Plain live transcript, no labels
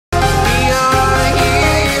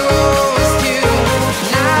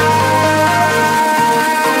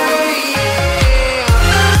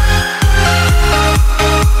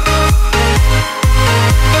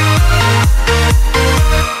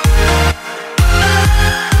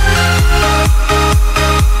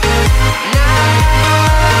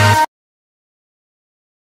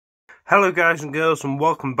Hello guys and girls, and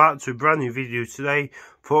welcome back to a brand new video today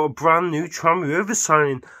for a brand new Tranmere Rovers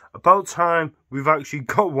signing. About time we've actually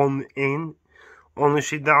got one in.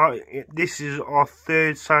 Honestly, this is our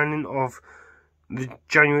third signing of the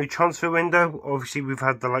January transfer window. Obviously we've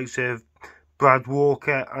had the likes of Brad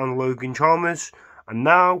Walker and Logan Chalmers, and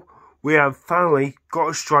now we have finally got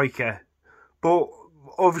a striker. But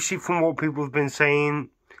obviously from what people have been saying,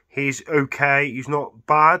 he's okay, he's not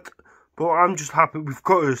bad. But I'm just happy we've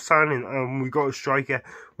got a signing and we've got a striker,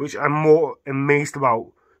 which I'm more amazed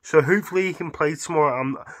about. So hopefully he can play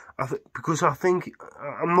tomorrow. Because I think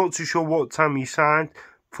I'm not too sure what time he signed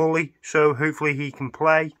fully. So hopefully he can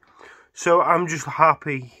play. So I'm just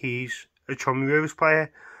happy he's a Tranmere Rovers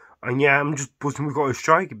player. And yeah, I'm just buzzing we've got a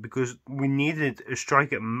striker, because we needed a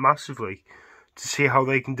striker massively to see how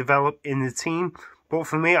they can develop in the team. But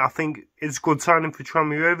for me, I think it's a good signing for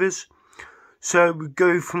Tranmere Rovers. So we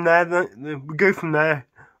go from there,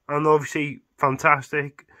 and obviously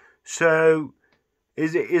fantastic. So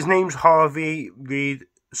his name's Harvey Reed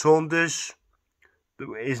Saunders.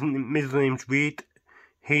 His middle name's Reed.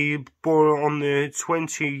 He born on the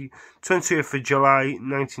 20th of July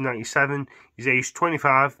 1997. He's aged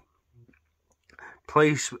 25.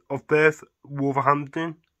 Place of birth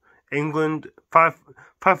Wolverhampton, England.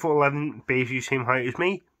 5'11", basically same height as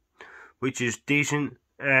me, which is decent.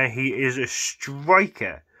 He is a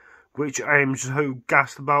striker, which I am so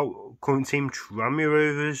gassed about. Current team Tranmere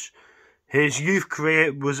Rovers. His youth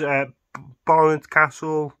career was at Barnard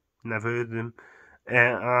Castle, never heard of them,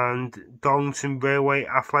 and Darlington Railway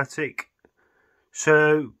Athletic.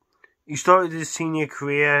 So he started his senior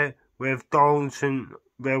career with Darlington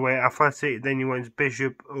Railway Athletic, then he went to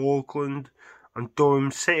Bishop Auckland and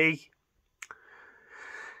Durham City.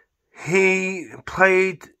 He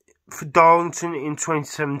played for Darlington in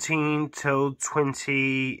 2017 till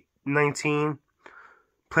 2019,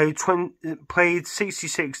 played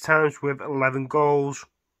 66 times with 11 goals.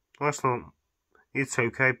 That's not, it's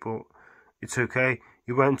okay, but it's okay.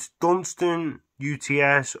 He went to Dunstan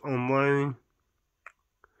UTS on loan.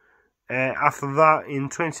 After that, in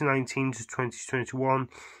 2019 to 2021,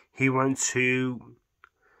 he went to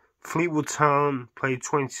Fleetwood Town, played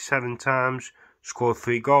 27 times, scored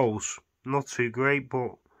 3 goals. Not too great,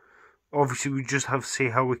 but obviously we just have to see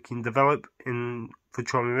how we can develop for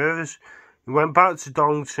Tranmere Rovers. He went back to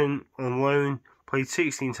Darlington on loan, played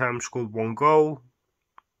 16 times, scored 1 goal.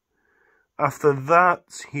 After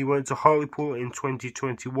that, he went to Hartlepool in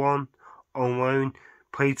 2021 on loan,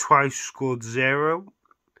 played twice, scored 0.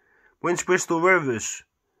 Went to Bristol Rovers,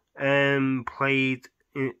 played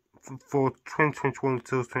for 2021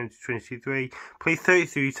 until 2023, played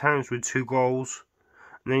 33 times with 2 goals.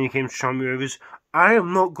 And then he came to Tranmere Rovers. I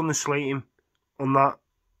am not going to slate him on that.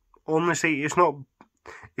 Honestly, it's not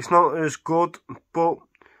as good. But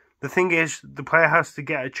the thing is, the player has to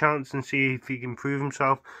get a chance and see if he can prove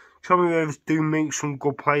himself. Tranmere Rovers do make some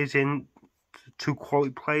good players in, 2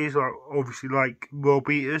 quality players, obviously like world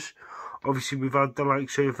beaters. Obviously, we've had the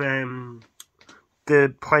likes of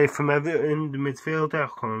the player from Everton, the midfielder. I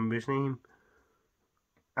can't remember his name.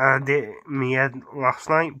 I had it in my head last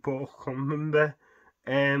night, but I can't remember.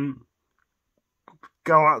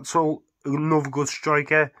 Galazzo, another good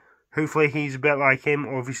striker. Hopefully he's a bit like him.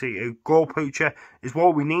 Obviously a goal poacher is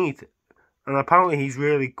what we need, and apparently he's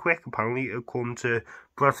really quick, apparently, according to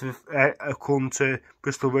Bristol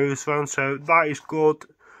Rovers fans, so that is good.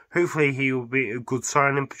 Hopefully he will be a good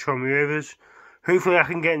signing for Tranmere Rovers. Hopefully I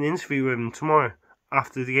can get an interview with him tomorrow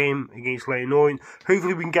after the game against Leyton Orient.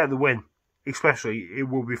 Hopefully we can get the win, especially. It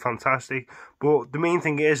will be fantastic. But the main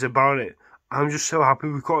thing is about it, I'm just so happy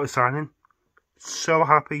we've got a signing. So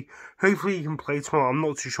happy. Hopefully he can play tomorrow. I'm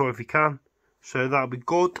not too sure if he can, so that'll be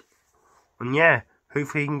good. And yeah,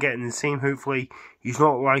 hopefully he can get in the team. Hopefully he's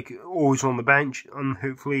not like always on the bench, and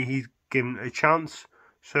hopefully he's given a chance.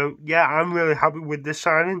 So yeah, I'm really happy with this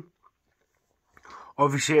signing.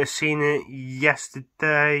 Obviously I seen it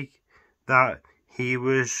yesterday that he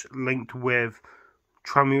was linked with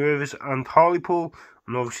Tranmere Rovers and Hartlepool,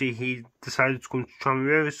 and obviously he decided to come to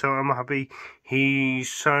Tranmere Rovers, so I'm happy. He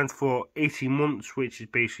signed for 18 months, which is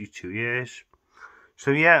basically 2 years.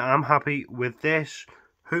 So yeah, I'm happy with this.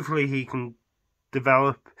 Hopefully he can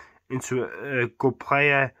develop into a good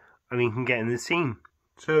player and he can get in the team.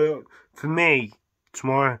 So for me,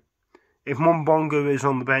 tomorrow, if Mumbongo is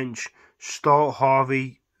on the bench, start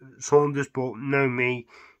Harvey Saunders, but no me,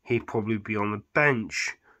 he'd probably be on the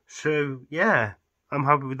bench. So yeah, I'm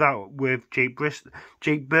happy with that. With Jake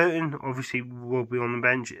Burton obviously will be on the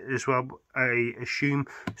bench as well, I assume.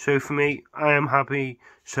 So for me, I am happy.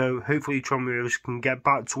 So hopefully Tranmere Rovers can get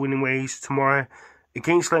back to winning ways tomorrow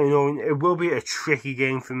against Leyton Orient. It will be a tricky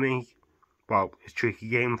game for me. well, it's a tricky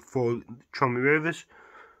game for Tranmere Rovers.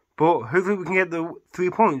 But hopefully we can get the 3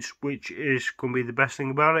 points, which is going to be the best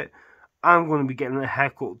thing about it. I'm going to be getting a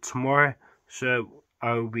haircut tomorrow, so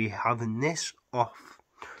I'll be having this off.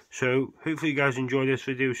 So hopefully you guys enjoyed this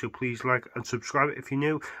video, so please like and subscribe if you're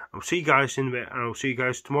new. I'll see you guys in a bit, and I'll see you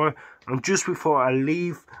guys tomorrow. And just before I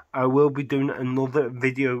leave, I will be doing another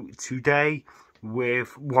video today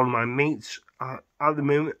with one of my mates. At the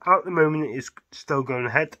moment it's still going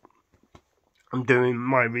ahead. I'm doing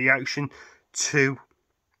my reaction to,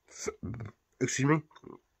 excuse me,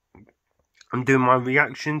 I'm doing my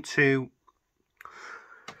reaction to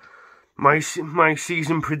my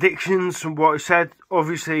season predictions and what I said.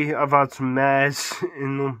 Obviously, I've had some mares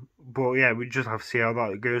in them, but yeah, we just have to see how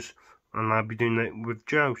that goes. And I'll be doing it with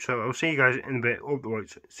Joe. So I'll see you guys in a bit. Up the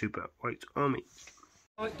White Super White Army.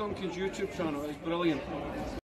 I like Duncan's YouTube channel, it's brilliant.